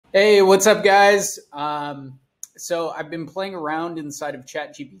Hey, what's up, guys? So I've been playing around inside of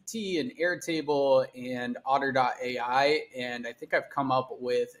ChatGPT and Airtable and Otter.ai, and I think I've come up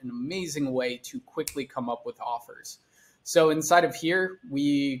with an amazing way to quickly come up with offers. So inside of here,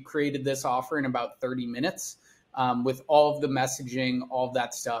 we created this offer in about 30 minutes with all of the messaging, all of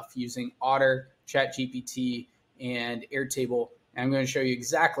that stuff using Otter, ChatGPT, and Airtable. And I'm going to show you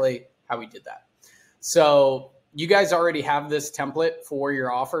exactly how we did that. So you guys already have this template for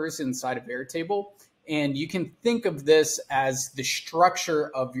your offers inside of Airtable, and you can think of this as the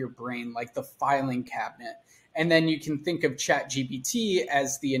structure of your brain, like the filing cabinet. And then you can think of ChatGPT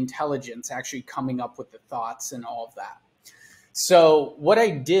as the intelligence actually coming up with the thoughts and all of that. So what I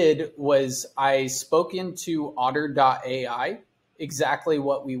did was I spoke into Otter.ai exactly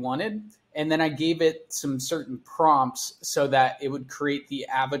what we wanted. And then I gave it some certain prompts so that it would create the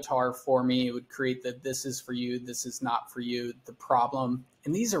avatar for me. It would create the this is for you, this is not for you, the problem.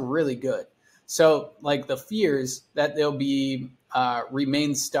 And these are really good. So like the fears that they'll be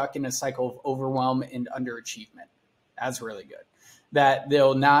remain stuck in a cycle of overwhelm and underachievement. That's really good. That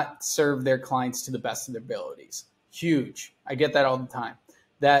they'll not serve their clients to the best of their abilities. Huge. I get that all the time.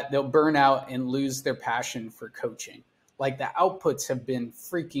 That they'll burn out and lose their passion for coaching. Like the outputs have been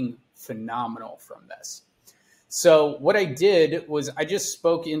freaking phenomenal from this. So what I did was I just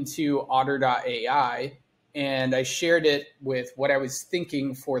spoke into Otter.ai and I shared it with what I was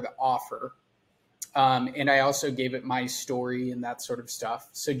thinking for the offer. And I also gave it my story and that sort of stuff.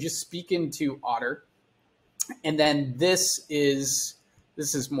 So just speak into Otter. And then this is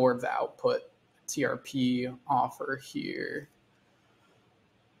more of the output. TRP offer here.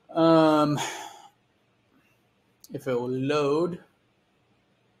 If it will load.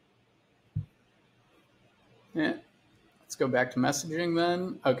 Yeah, let's go back to messaging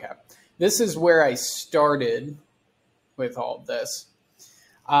then. Okay, this is where I started with all of this.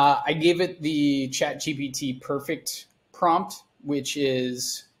 I gave it the ChatGPT perfect prompt, which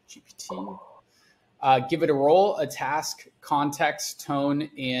is GPT. Give it a role, a task, context, tone,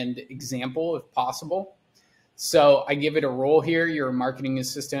 and example if possible. So I give it a role here. You're a marketing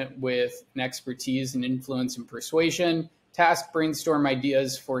assistant with an expertise in influence and persuasion. Task, brainstorm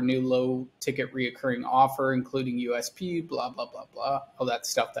ideas for a new low ticket reoccurring offer, including USP, blah, blah, blah, blah, all that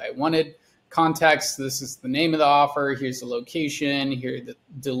stuff that I wanted. Context, this is the name of the offer. Here's the location. Here are the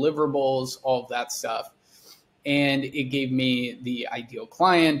deliverables, all of that stuff. And it gave me the ideal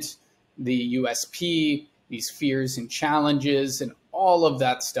client, the USP, these fears and challenges, and all of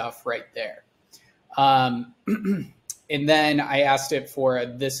that stuff right there. And then I asked it for a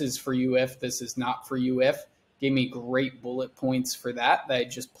this is for you if, this is not for you if. Gave me great bullet points for that I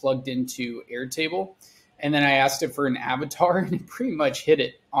just plugged into Airtable. And then I asked it for an avatar and it pretty much hit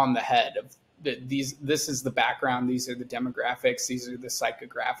it on the head of this is the background, these are the demographics, these are the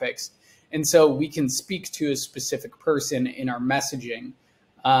psychographics. And so we can speak to a specific person in our messaging,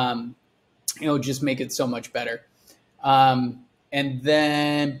 just make it so much better. And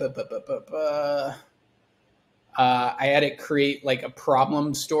then I had it create like a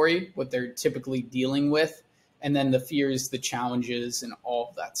problem story, what they're typically dealing with, and then the fears, the challenges, and all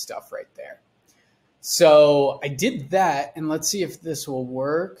of that stuff right there. So I did that, and let's see if this will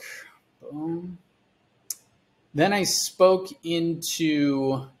work. Boom. Then I spoke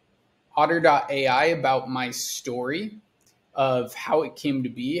into Otter.ai about my story of how it came to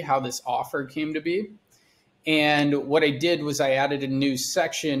be, how this offer came to be. And what I did was I added a new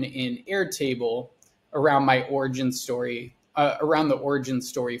section in Airtable around my origin story, around the origin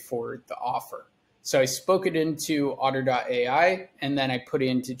story for the offer. So I spoke it into Otter.ai, and then I put it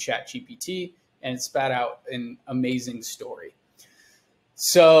into ChatGPT, and it spat out an amazing story.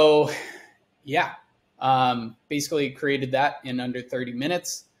 So yeah, basically created that in under 30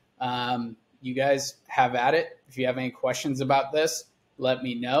 minutes. You guys have at it. If you have any questions about this, let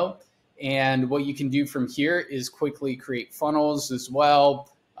me know. And what you can do from here is quickly create funnels as well,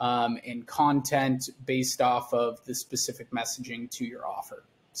 and content based off of the specific messaging to your offer.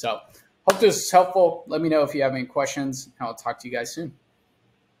 So hope this is helpful. Let me know if you have any questions, and I'll talk to you guys soon.